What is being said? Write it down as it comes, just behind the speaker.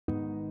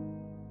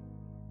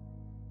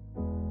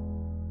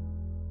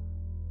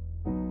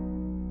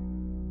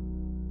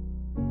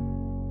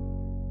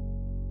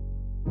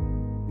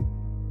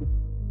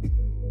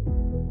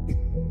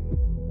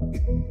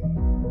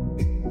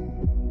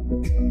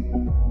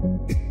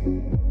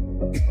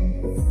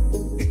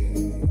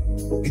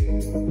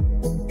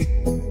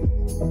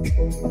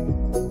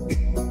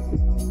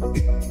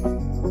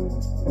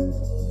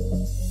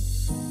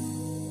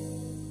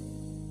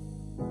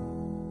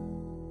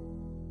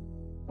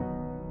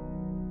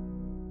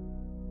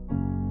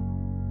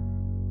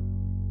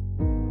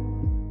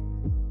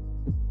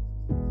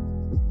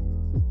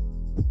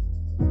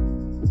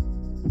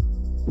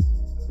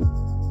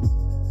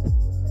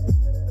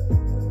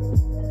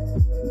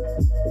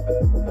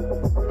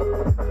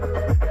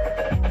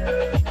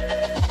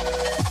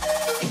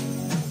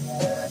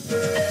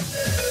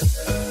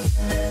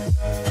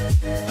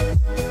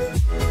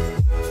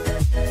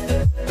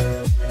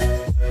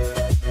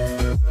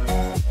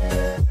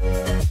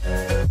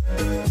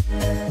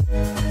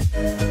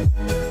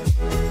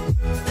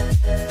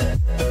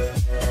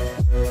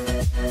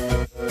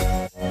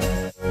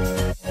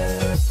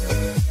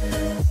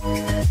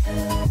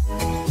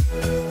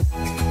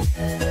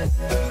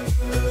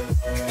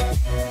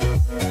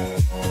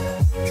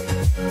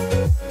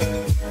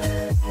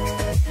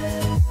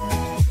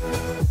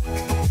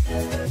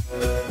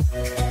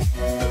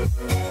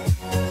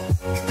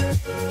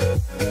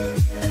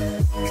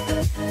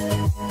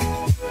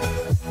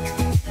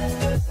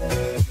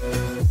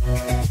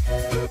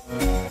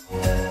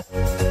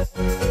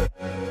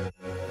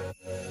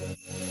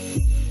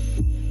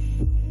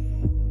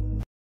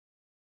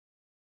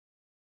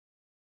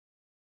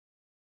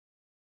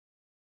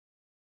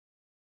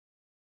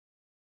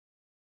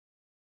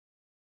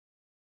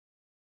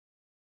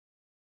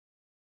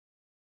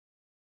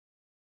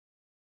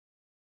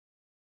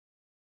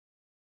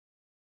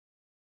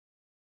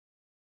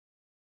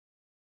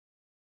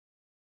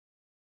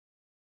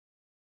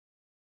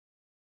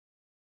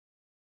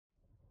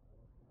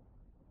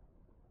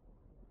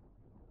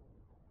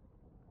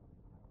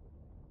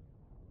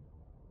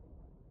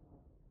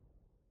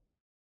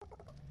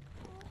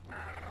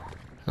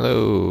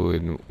Hello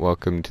and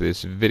welcome to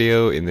this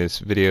video. In this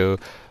video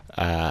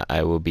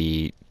I will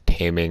be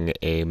taming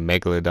a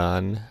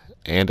Megalodon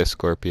and a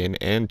Scorpion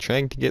and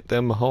trying to get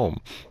them home.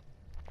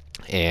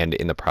 And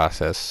in the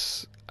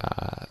process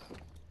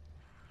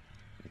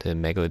the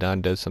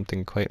Megalodon does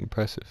something quite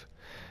impressive.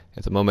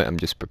 At the moment I'm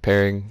just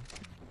preparing,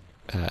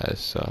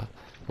 so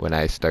when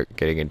I start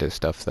getting into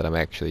stuff that I'm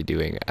actually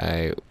doing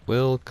I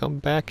will come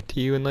back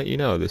to you and let you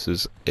know. This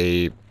is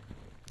a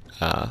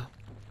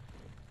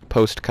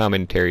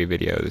post-commentary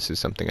video. This is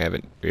something I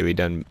haven't really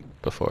done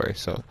before,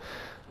 so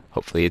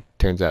hopefully it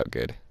turns out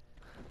good.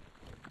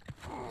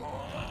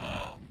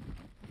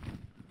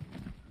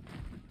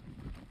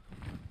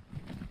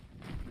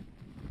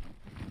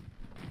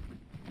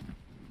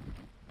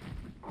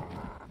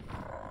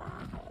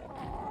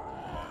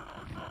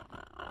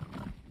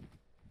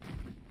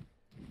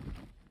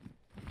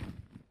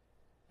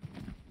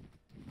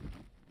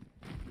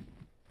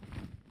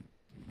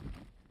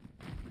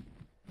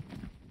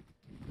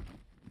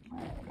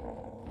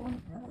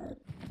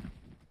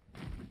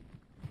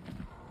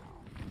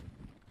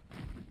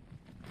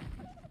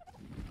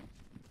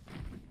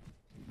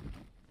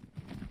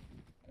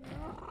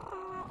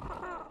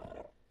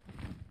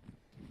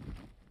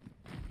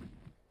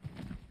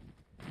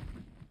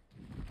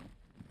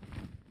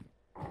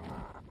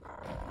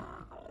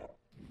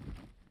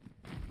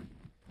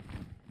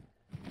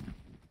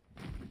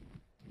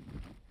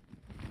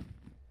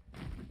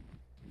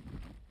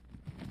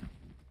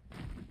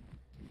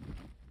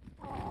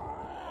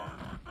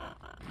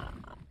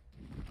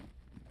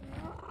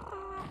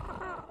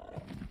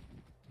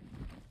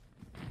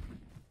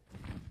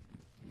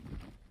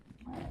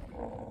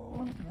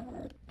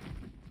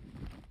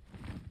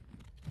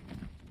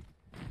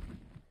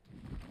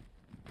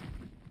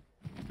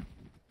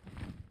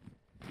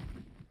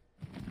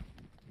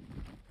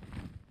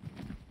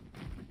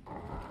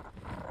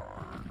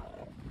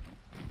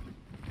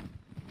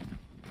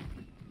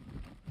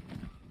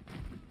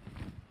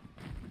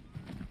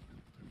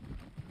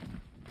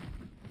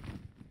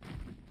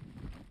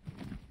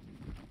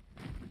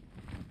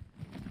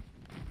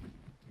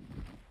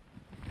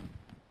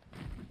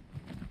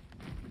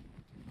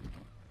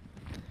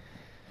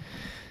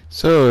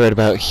 So right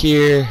about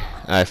here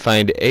I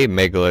find a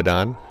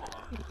Megalodon,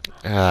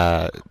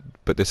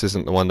 but this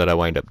isn't the one that I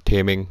wind up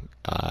taming.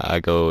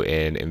 I go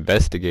and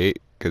investigate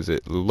because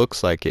it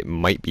looks like it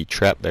might be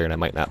trapped there and I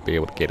might not be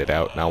able to get it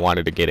out, and I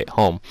wanted to get it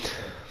home,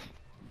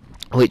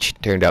 which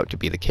turned out to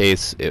be the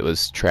case. It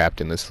was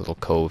trapped in this little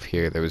cove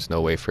here. There was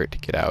no way for it to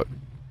get out.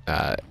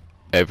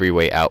 Every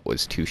way out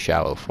was too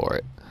shallow for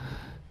it,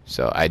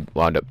 so I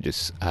wound up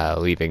just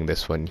leaving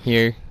this one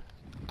here,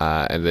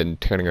 and then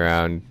turning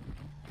around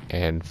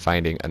and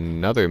finding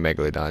another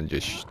Megalodon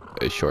just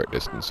a short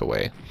distance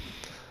away.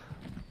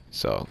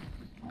 So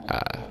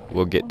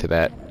we'll get to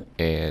that,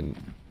 and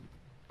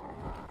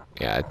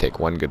yeah, I take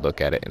one good look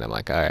at it and I'm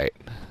like, alright,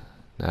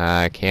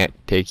 I can't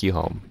take you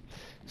home,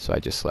 so I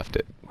just left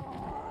it.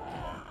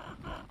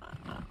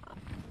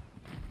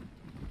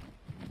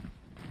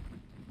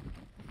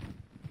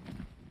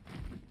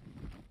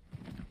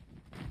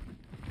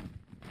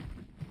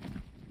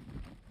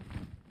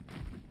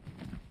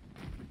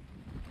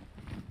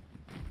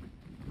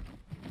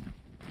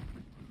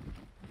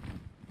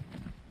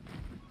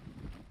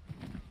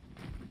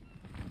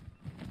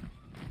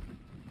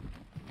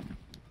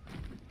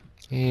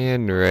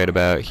 And right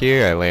about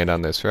here, I land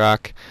on this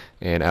rock,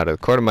 and out of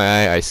the corner of my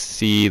eye, I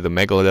see the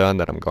Megalodon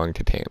that I'm going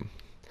to tame.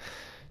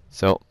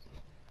 So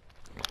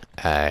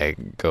I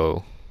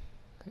go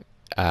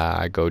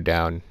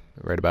down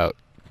right about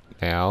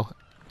now,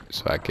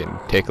 so I can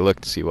take a look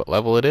to see what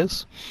level it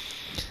is.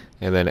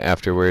 And then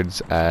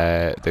afterwards,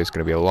 there's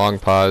going to be a long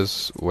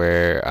pause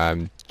where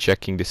I'm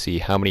checking to see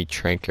how many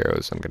trank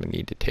arrows I'm going to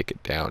need to take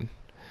it down.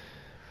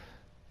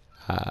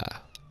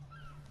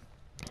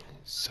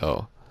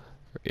 So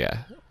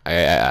yeah,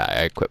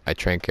 I equip my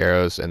trank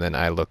arrows, and then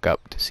I look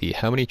up to see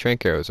how many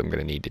trank arrows I'm going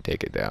to need to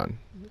take it down.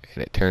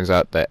 And it turns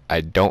out that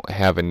I don't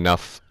have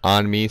enough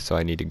on me, so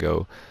I need to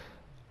go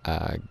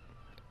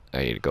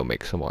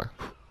make some more.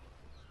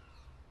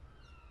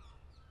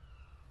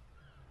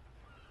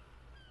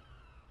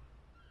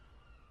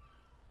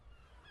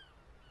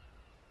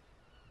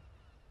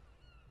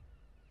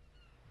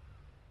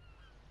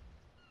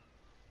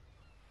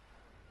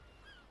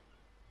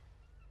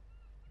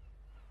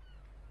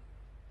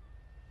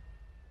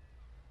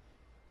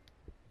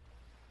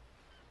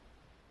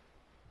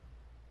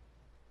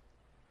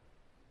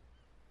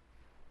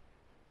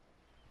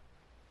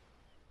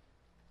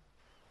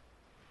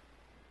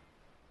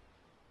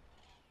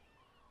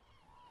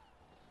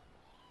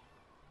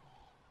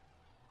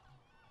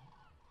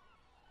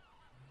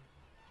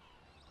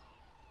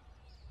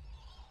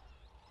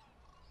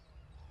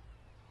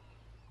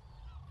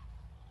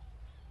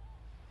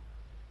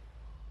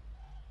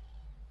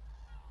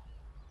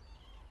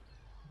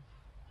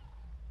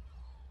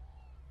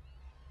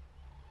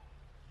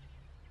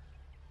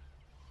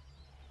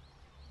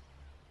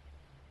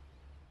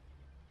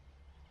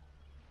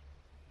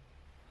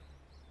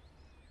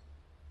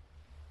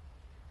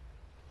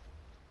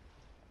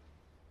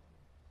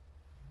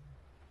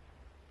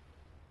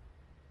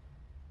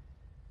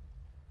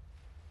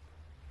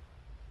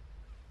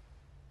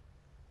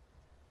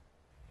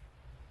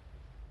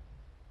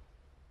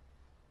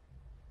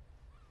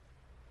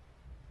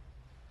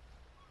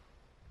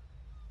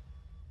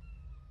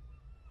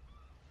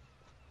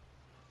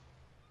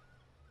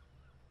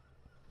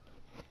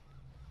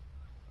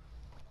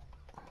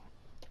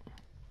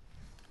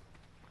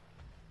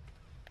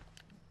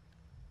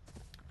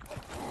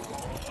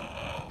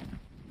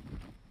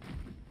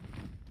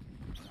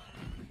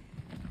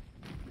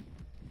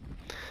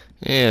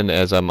 And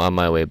as I'm on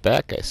my way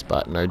back, I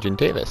spot an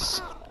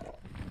Argentavis.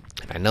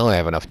 I know I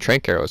have enough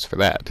trank arrows for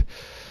that.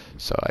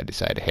 So I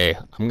decided, hey,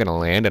 I'm going to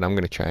land and I'm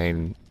going to try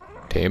and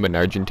tame an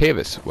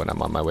Argentavis when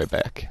I'm on my way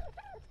back.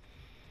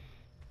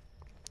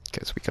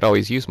 Because we could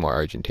always use more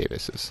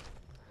Argentavises.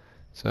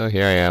 So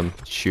here I am,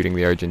 shooting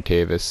the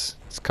Argentavis.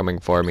 It's coming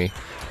for me.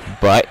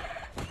 But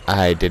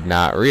I did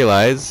not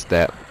realize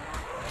that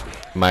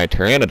my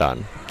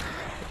Pteranodon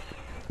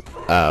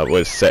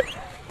was set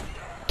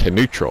to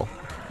neutral.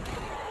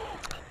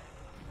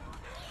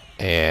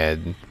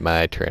 And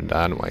my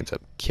Pteranodon winds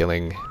up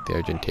killing the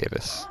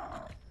Argentavis.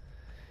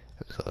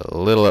 I was a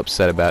little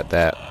upset about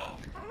that.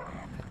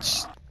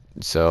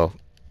 So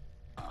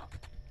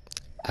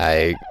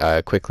I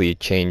quickly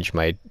changed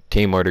my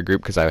tame order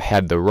group because I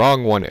had the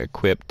wrong one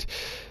equipped.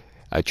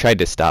 I tried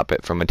to stop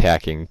it from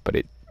attacking,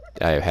 but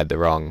I had the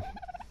wrong.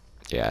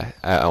 Yeah,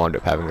 I wound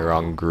up having the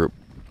wrong group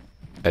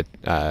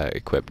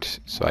equipped.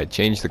 So I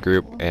changed the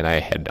group and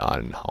I head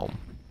on home.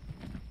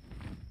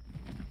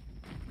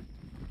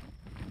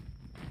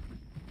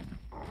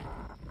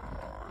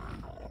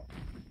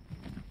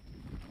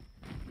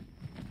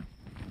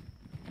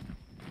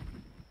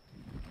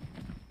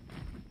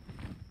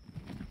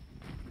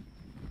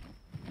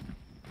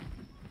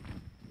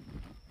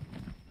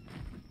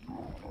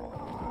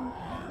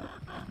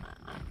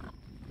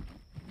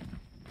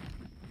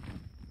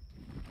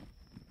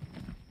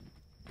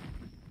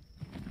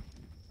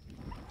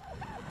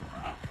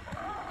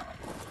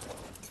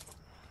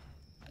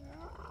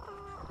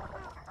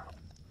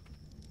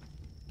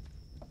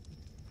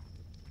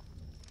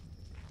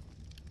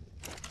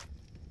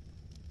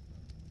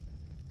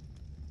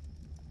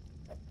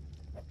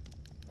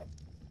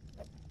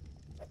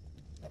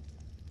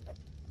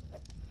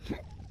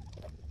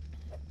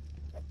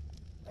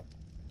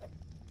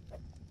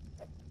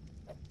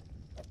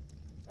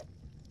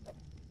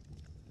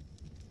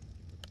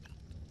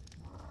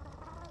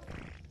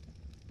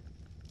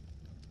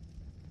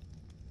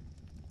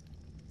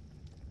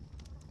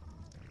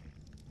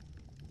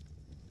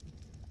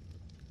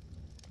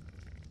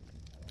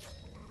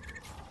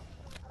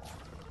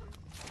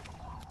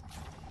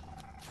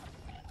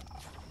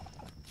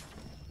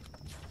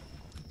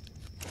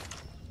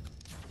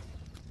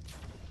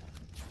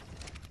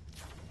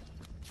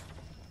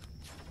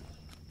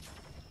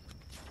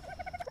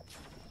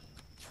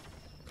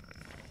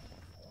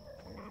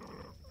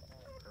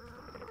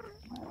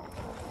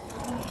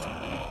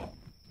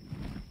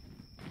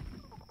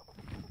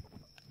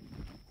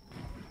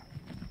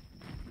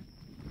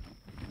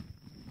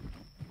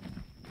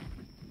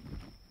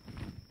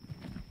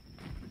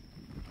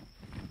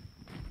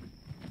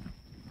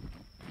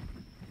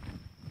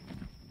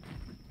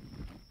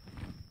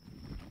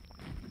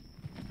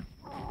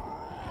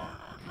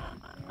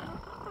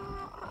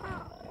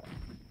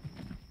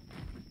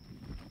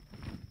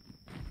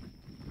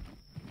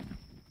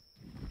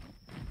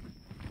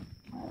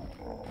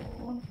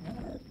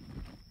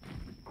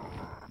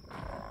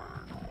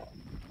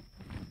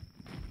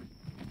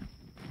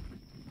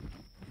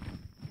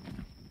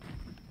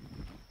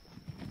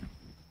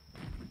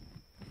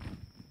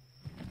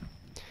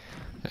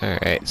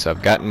 Alright, so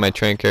I've gotten my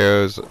trank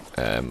arrows,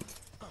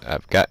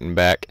 I've gotten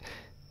back,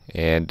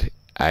 and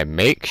I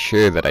make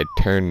sure that I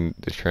turn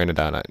the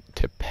Pteranodon on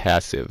to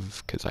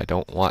passive, because I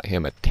don't want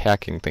him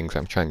attacking things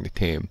I'm trying to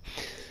tame.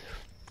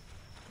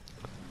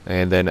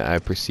 And then I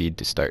proceed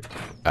to start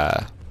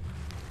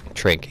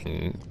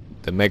tranking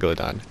the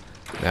Megalodon.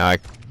 Now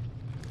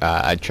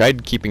I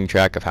tried keeping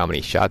track of how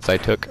many shots I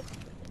took,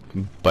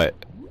 but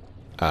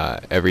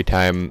every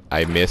time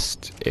I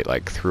missed, it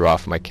like threw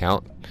off my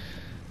count.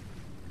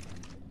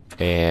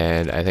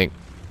 And I think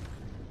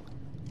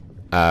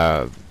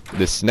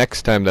this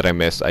next time that I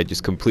miss, I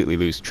just completely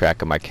lose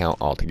track of my count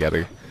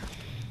altogether.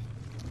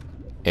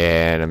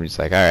 And I'm just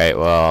like, alright,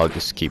 well, I'll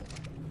just keep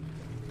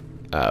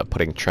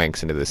putting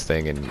tranks into this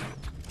thing and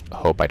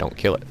hope I don't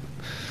kill it.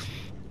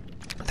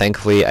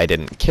 Thankfully, I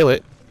didn't kill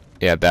it.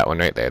 Yeah, that one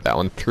right there. That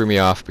one threw me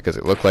off because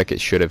it looked like it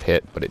should have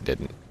hit, but it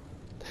didn't.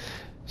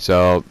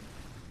 So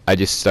I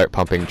just start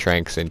pumping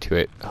tranks into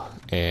it,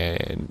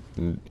 and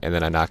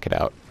then I knock it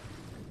out.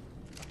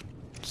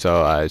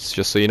 So it's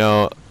just so you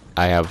know,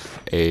 I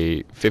have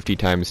a 50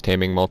 times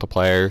taming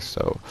multiplier,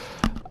 so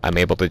I'm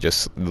able to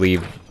just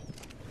leave.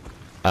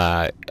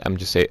 I'm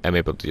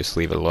able to just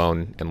leave it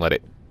alone and let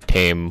it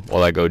tame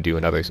while I go do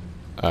other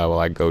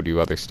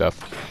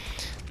stuff.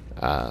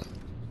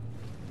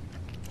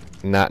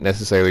 Not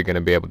necessarily going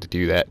to be able to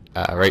do that.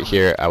 Right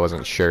here, I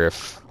wasn't sure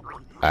if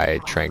I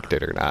tranked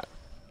it or not,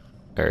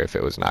 or if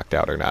it was knocked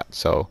out or not.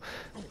 So,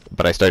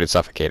 but I started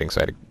suffocating,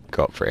 so I had to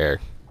go up for air,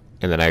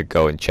 and then I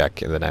go and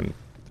check, and then I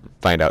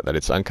find out that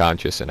it's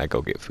unconscious, and I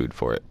go get food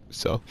for it.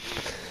 So,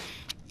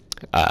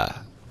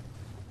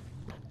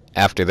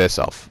 after this,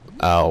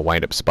 I'll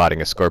wind up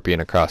spotting a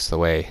scorpion across the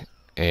way,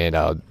 and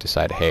I'll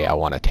decide, hey, I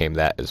want to tame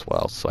that as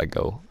well. So I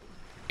go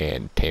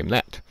and tame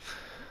that.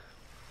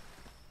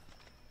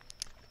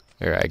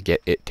 Or I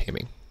get it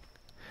taming.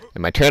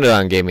 And my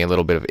Pteranodon gave me a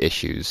little bit of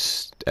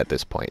issues at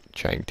this point,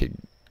 trying to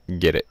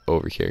get it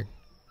over here.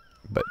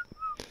 But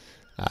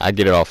I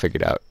get it all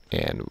figured out,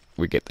 and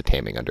we get the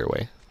taming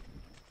underway.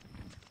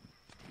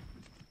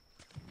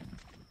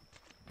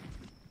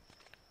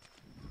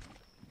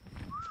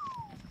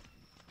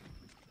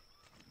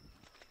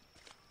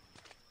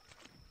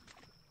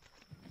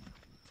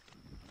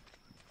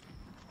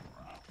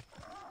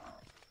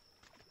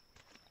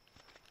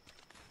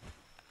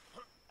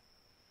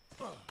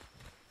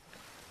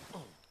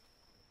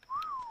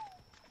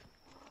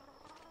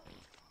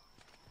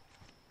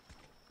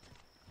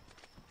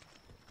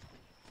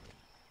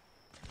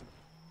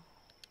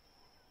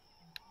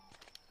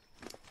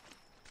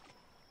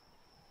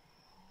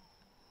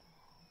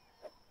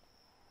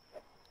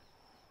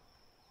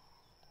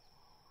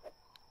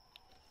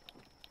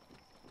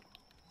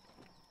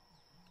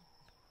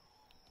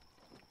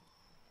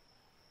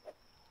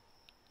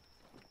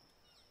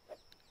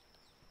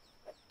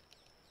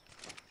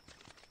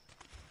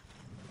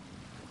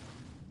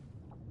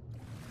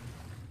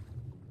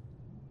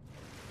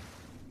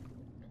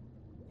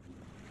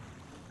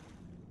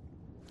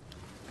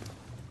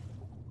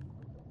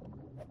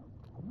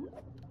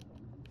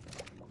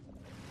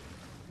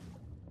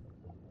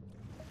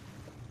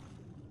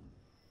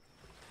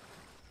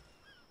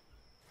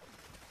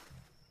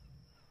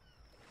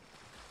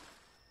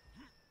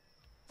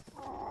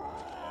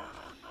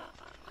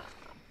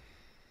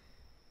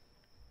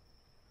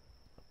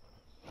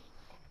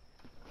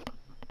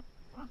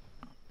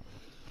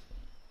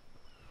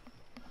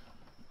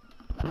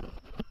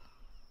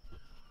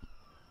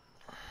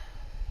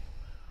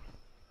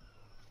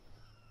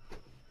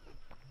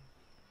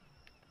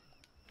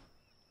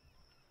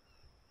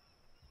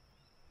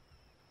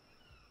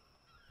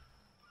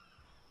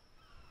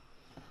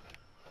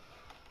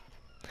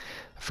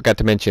 I forgot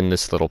to mention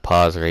this little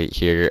pause right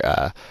here.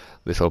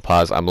 This little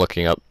pause, I'm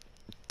looking up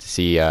to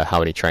see how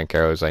many trank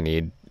arrows I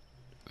need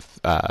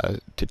to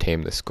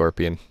tame the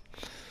scorpion.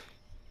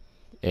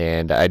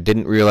 And I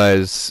didn't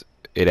realize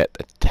it at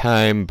the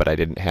time, but I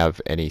didn't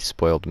have any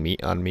spoiled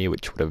meat on me,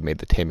 which would have made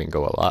the taming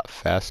go a lot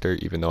faster,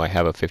 even though I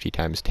have a 50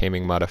 times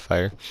taming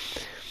modifier.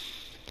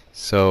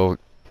 So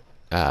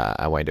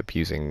I wind up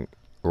using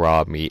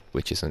raw meat,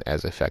 which isn't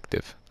as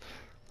effective.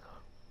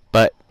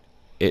 But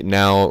it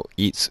now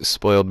eats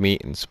spoiled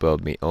meat and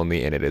spoiled meat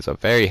only, and it is a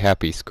very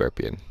happy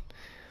scorpion.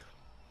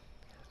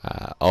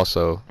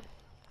 Also,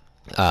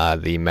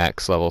 the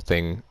max level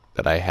thing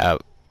that I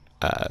have,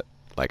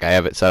 like I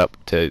have it set up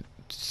to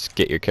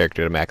get your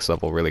character to max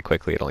level really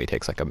quickly. It only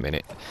takes like a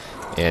minute,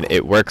 and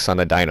it works on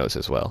the dinos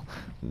as well.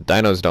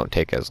 Dinos don't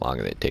take as long,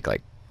 and they take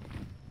like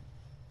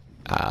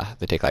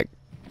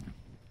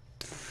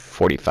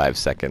 45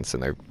 seconds,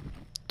 and they're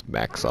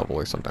max level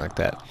or something like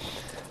that.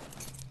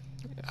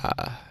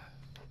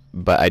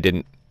 But I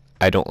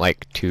don't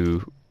like to,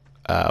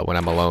 when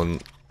I'm alone,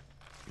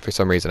 for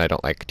some reason I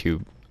don't like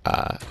to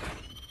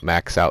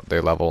max out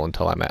their level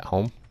until I'm at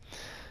home.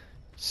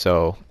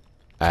 So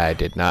I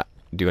did not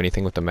do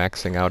anything with the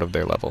maxing out of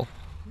their level.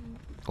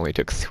 Only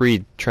took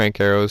 3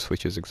 trank arrows,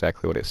 which is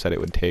exactly what it said it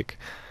would take.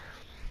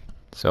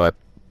 So I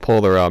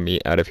pull the raw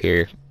meat out of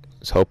here. I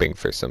was hoping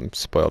for some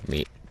spoiled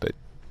meat, but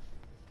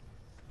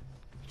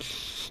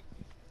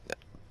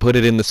Put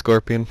it in the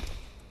scorpion,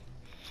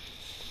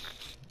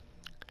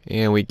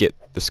 and we get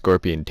the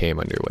scorpion tame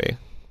underway.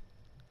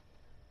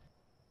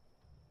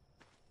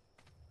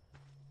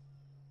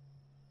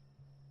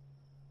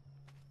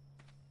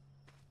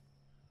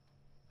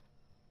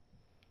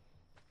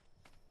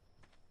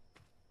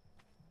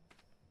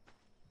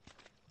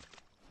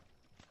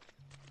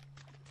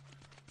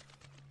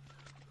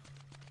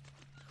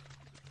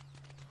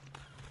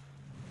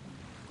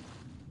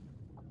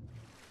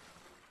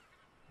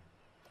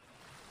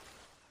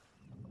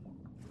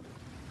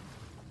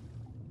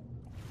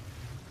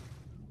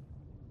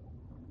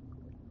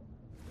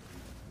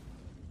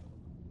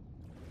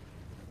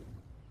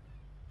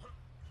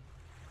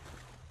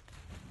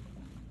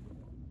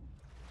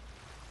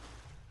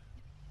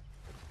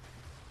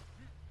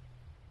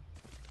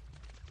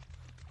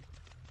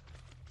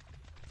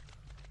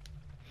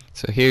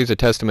 So here's a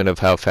testament of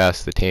how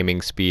fast the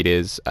taming speed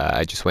is.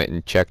 I just went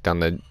and checked on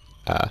the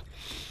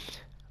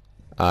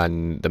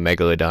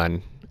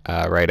Megalodon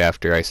right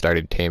after I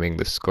started taming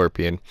the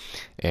scorpion,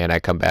 and I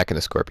come back and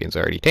the scorpion's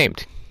already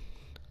tamed.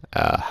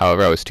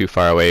 However, I was too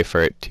far away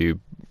for it to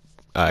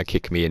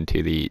kick me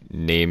into the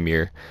name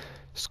your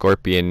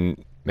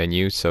scorpion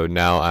menu, so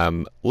now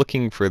I'm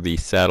looking for the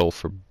saddle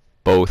for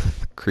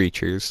both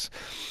creatures.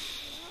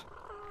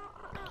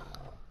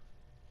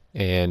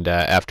 And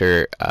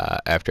after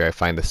I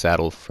find the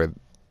saddle for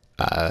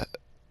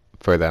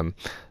them,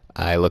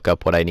 I look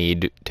up what I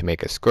need to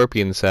make a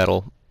scorpion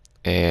saddle,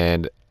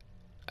 and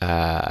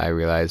I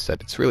realize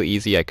that it's really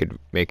easy. I could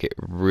make it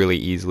really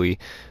easily,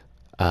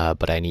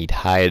 but I need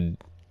hide,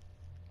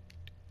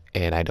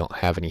 and I don't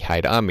have any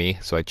hide on me.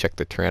 So I check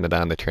the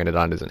Pteranodon. The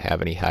Pteranodon doesn't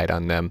have any hide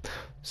on them.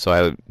 So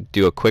I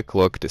do a quick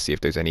look to see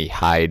if there's any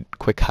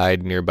quick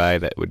hide nearby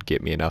that would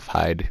get me enough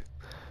hide,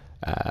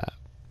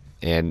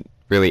 and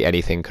really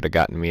anything could have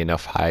gotten me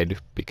enough hide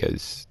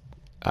because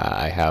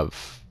I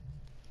have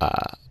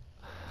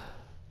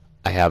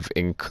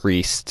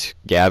increased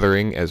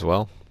gathering as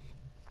well.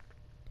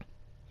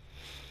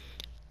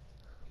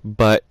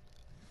 But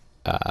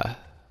I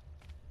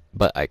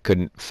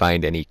couldn't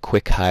find any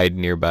quick hide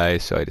nearby,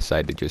 so I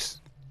decided to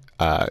just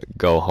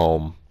go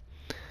home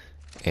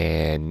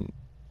and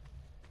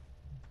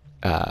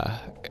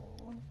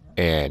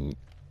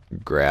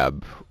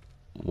grab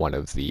one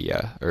of the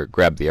or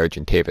grab the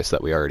Argentavis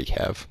that we already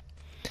have.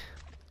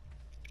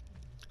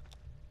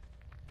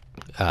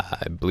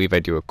 I believe I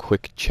do a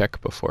quick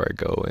check before I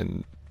go,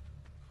 and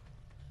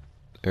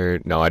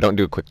no, I don't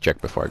do a quick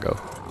check before I go.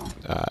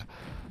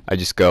 I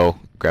just go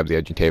grab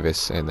the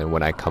Argentavis, and then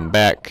when I come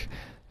back,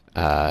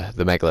 the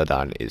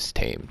Megalodon is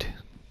tamed.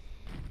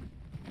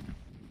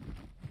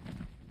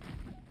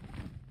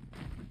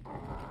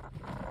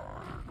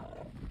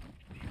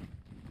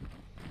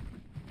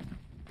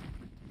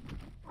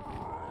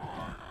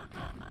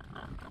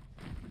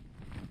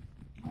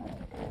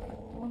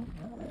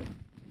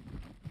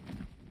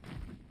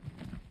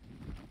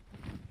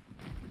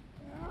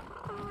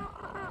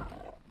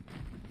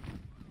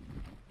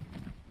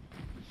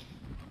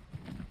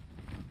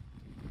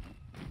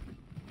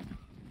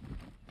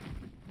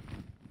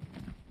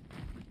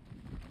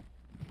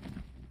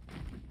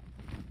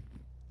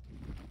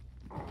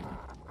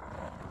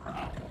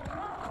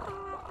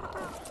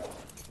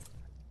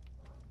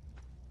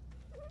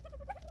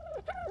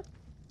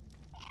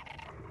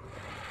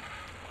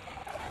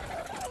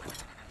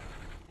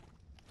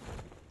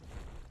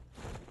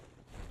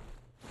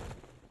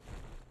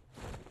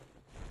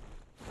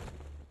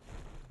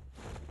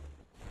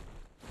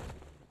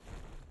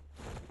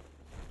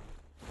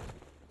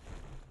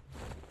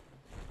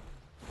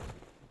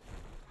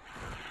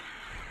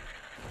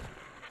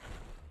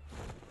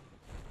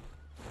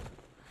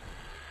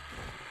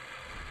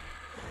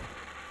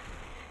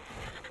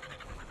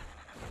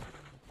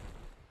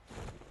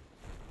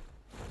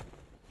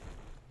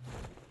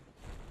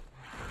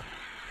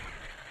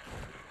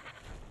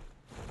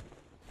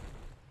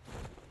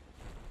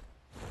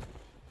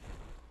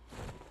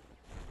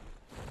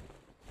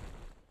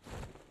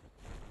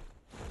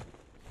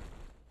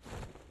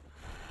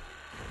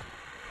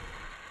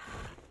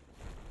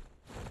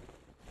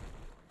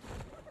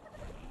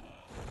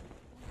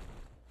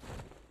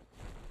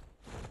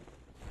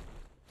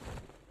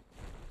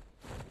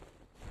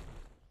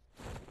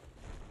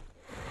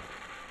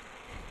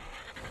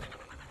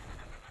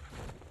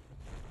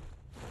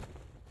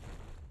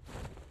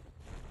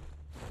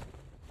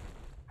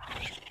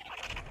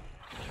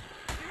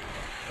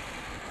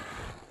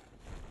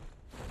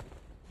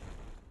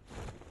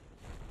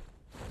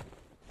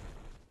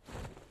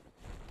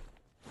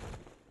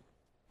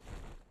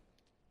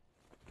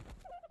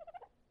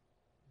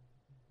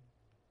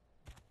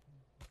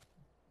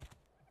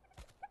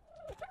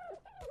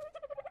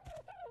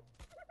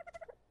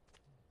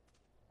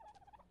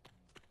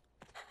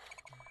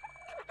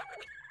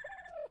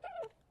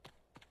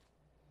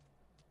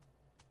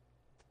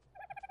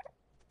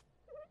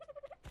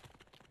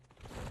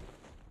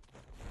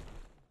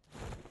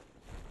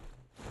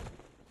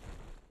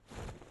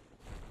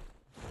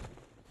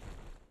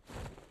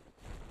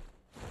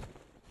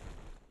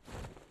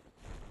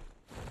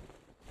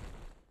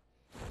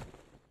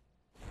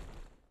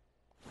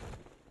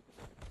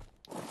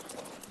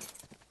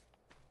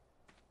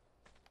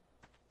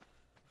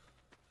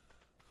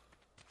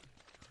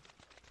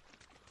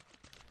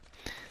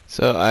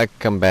 So I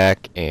come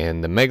back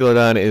and the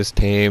Megalodon is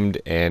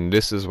tamed, and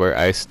this is where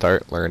I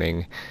start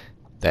learning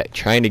that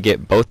trying to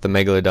get both the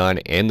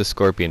Megalodon and the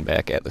Scorpion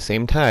back at the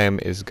same time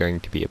is going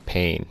to be a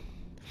pain.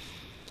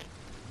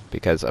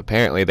 Because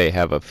apparently they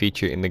have a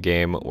feature in the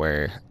game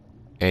where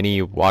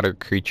any water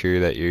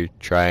creature that you're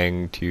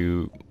trying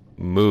to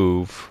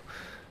move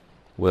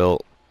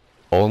will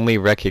only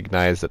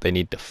recognize that they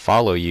need to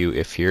follow you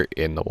if you're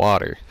in the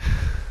water.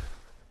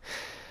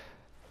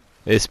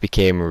 This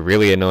became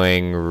really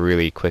annoying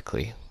really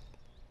quickly.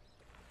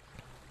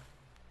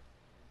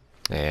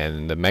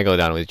 And the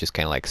Megalodon was just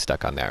kind of like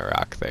stuck on that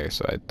rock there,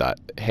 so I thought,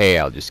 hey,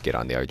 I'll just get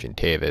on the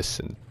Argentavis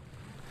and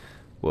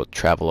we'll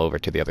travel over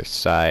to the other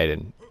side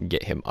and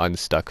get him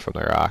unstuck from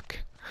the rock.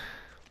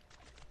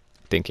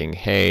 Thinking,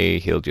 hey,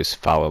 he'll just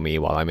follow me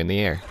while I'm in the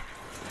air.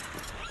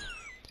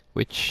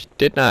 Which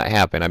did not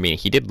happen. I mean,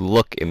 he did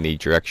look in the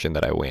direction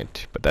that I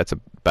went, but that's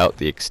about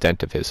the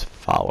extent of his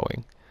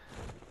following.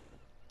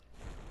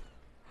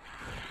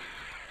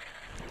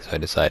 So I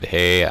decided,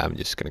 hey, I'm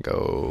just gonna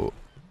go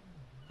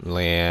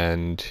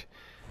land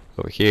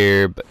over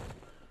here, but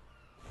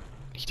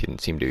he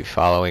didn't seem to be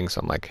following, so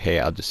I'm like,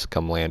 hey, I'll just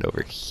come land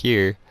over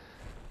here.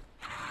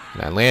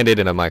 And I landed,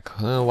 and I'm like,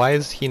 why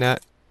is he not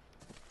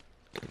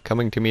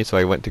coming to me? So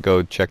I went to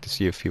go check to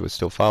see if he was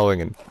still following,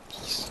 and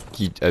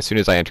he as soon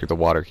as I entered the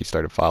water, he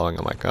started following.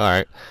 I'm like,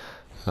 alright,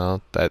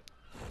 well, I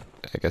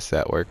guess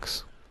that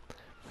works.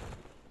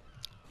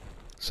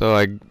 So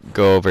I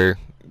go over,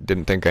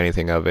 didn't think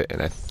anything of it,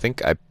 and I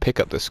think I pick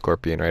up the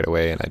Scorpion right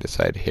away, and I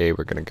decide, hey,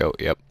 we're gonna go,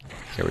 yep,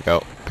 here we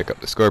go, pick up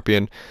the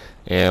Scorpion,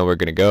 and we're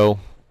gonna go.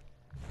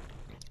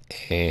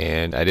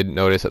 And I didn't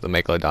notice that the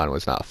Megalodon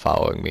was not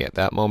following me at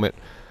that moment,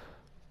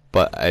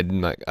 but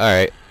I'm like,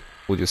 alright,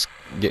 we'll just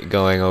get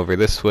going over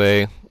this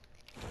way.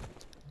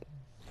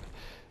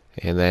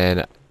 And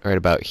then right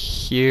about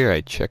here,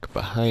 I check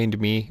behind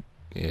me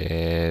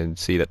and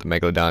see that the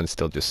Megalodon's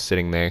still just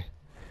sitting there.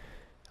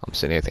 I'm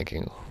sitting there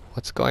thinking,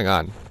 what's going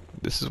on?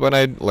 This is when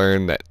I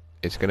learned that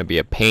it's going to be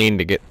a pain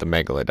to get the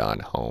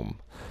Megalodon home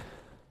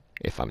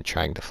if I'm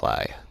trying to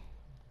fly.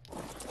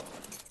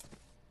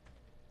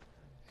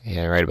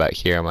 And right about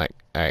here, I'm like,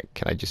 alright,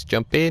 can I just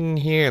jump in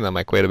here? And I'm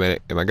like, wait a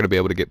minute, am I going to be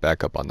able to get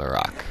back up on the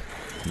rock?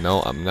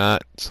 No, I'm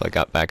not. So I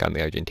got back on the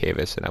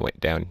Argentavis and I went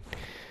down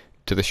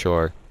to the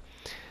shore.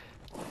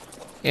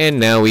 And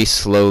now we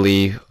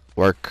slowly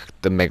work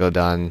the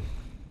Megalodon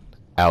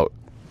out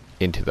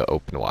into the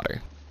open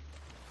water.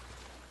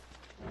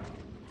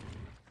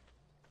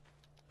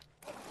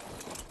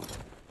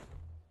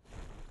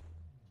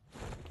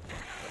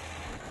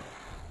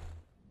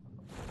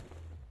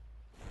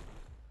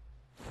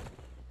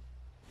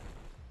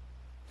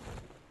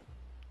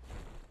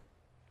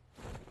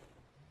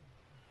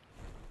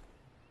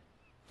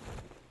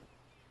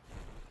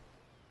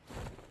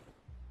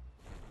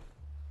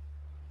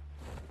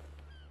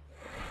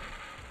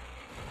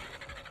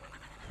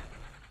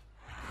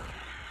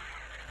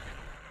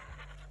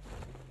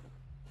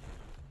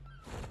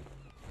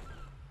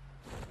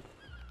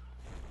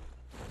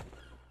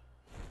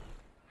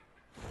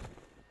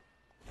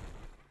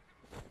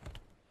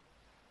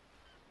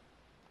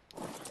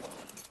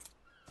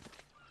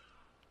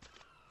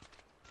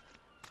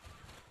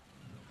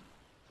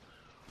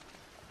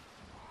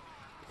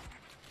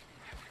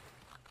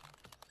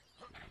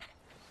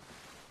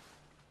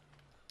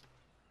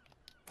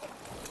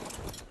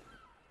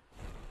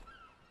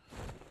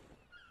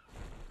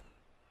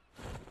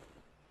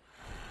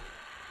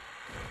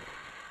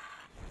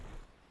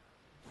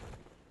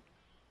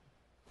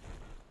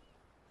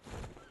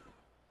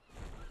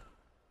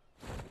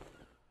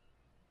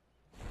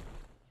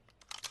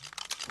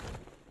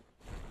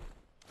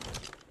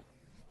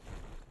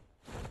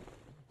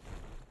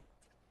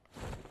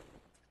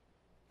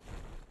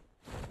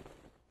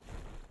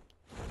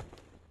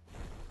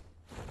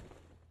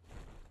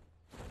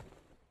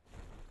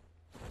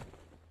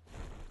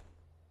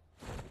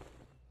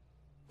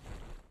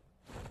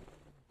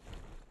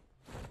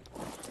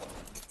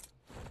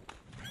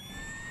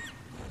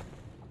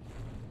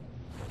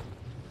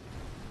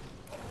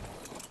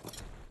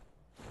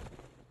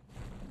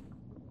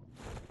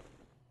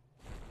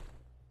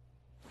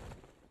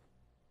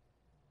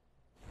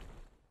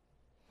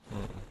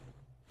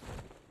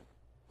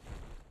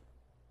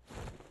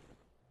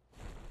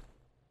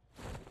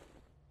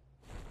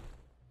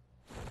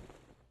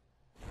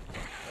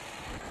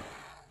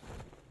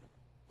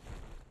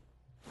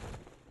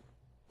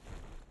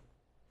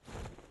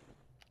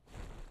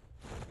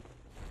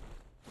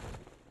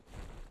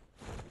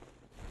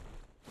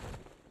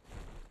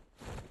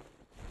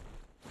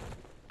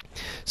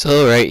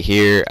 So right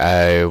here,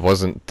 I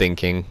wasn't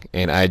thinking,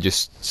 and I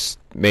just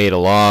made a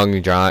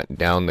long jaunt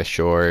down the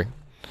shore.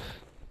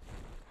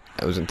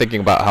 I wasn't thinking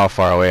about how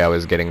far away I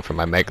was getting from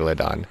my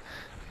Megalodon.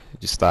 I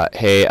just thought,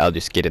 hey, I'll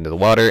just get into the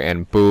water,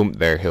 and boom,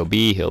 there he'll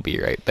be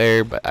right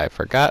there. But I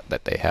forgot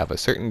that they have a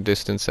certain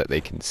distance that they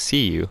can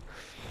see you.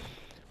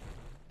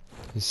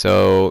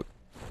 So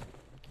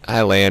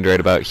I land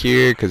right about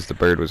here because the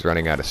bird was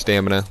running out of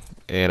stamina,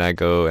 and I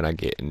go and I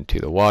get into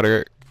the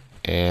water,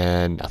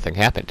 and nothing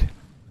happened.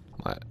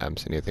 I'm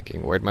sitting here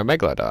thinking, where'd my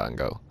Megalodon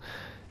go?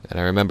 And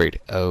I remembered,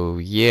 oh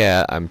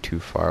yeah, I'm too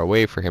far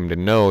away for him to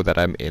know that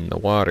I'm in the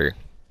water.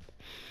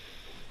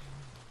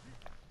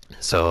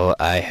 So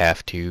I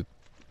have to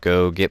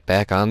go get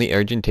back on the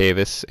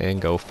Argentavis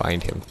and go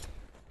find him.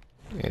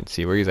 And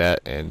see where he's at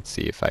and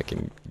see if I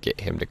can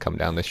get him to come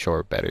down the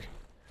shore better.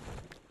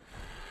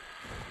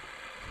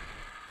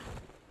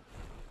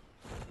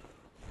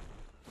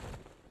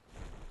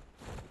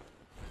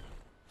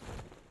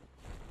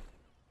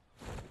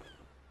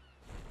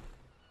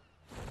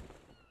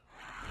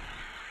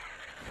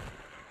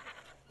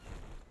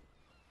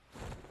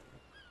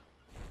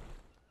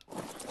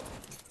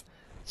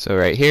 So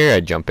right here,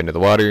 I jump into the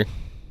water.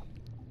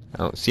 I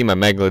don't see my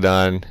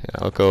Megalodon.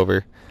 I look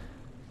over,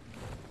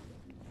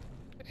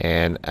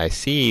 and I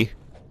see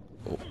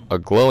a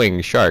glowing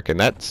shark, and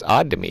that's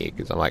odd to me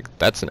because I'm like,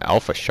 that's an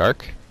alpha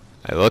shark.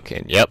 I look,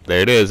 and yep,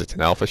 there it is. It's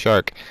an alpha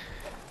shark.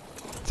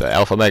 It's an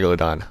alpha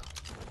Megalodon.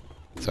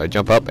 So I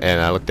jump up,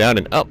 and I look down,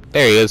 and oh,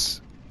 there he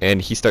is.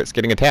 And he starts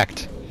getting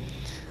attacked.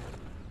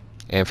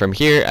 And from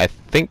here, I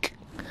think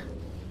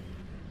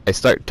I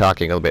start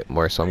talking a little bit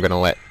more, so I'm gonna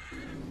let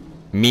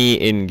me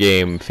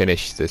in-game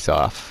finish this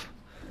off.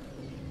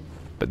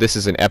 But this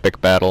is an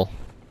epic battle,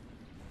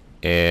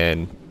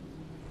 and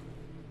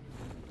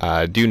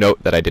do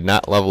note that I did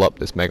not level up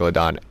this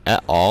Megalodon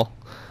at all,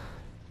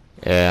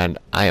 and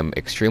I am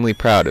extremely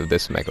proud of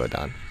this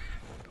Megalodon.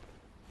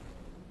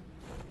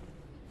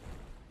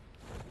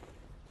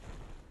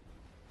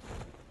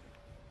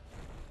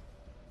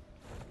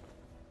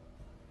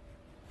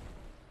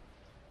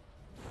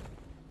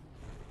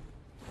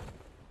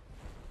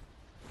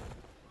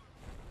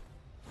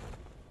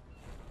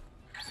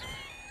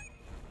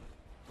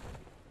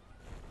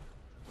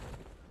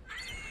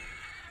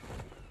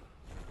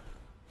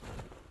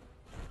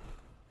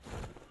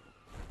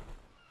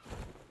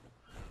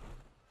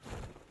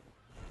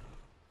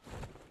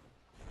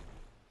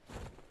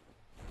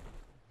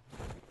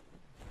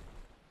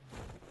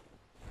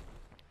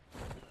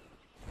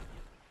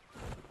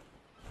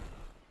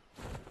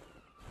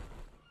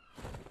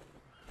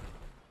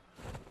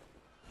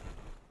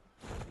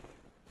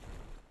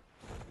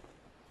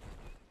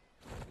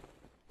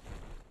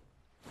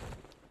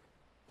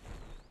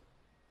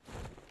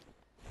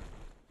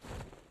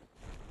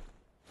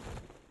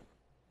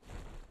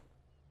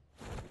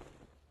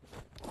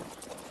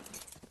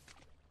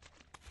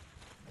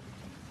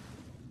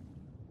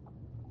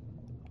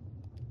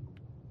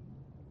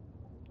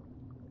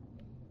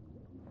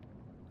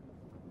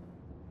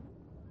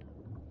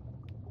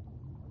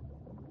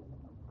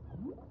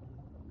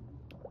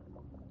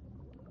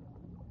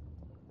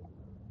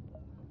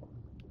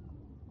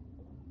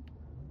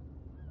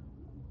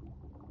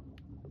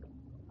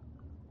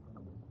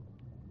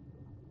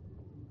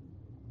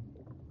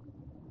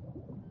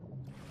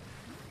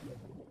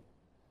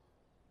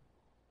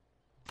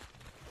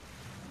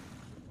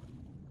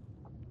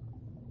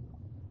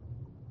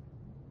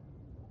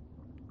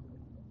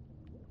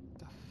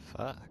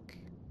 Fuck.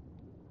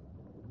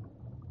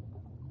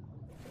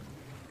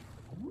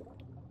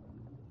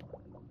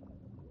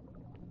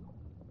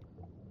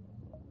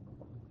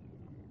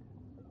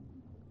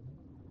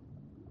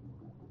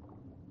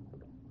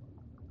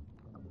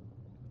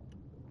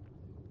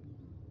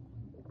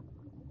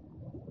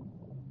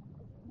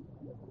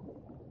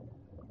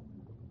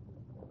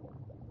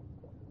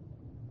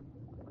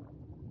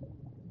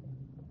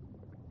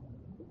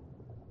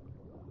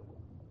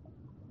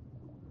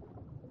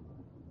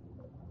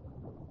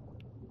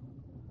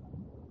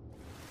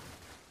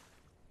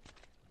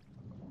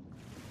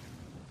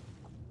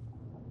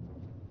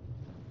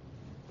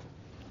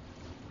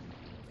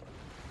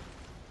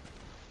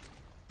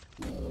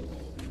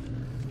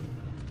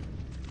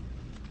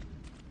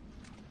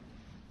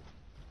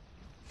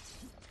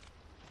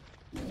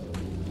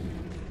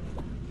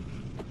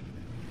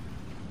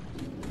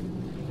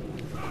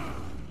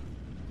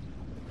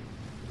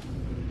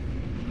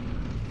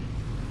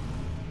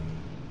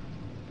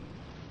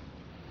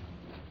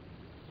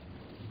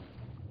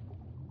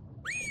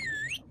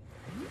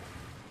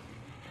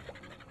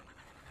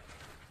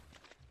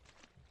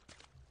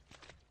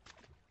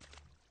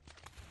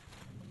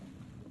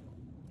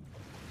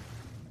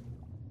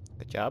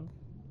 Good job.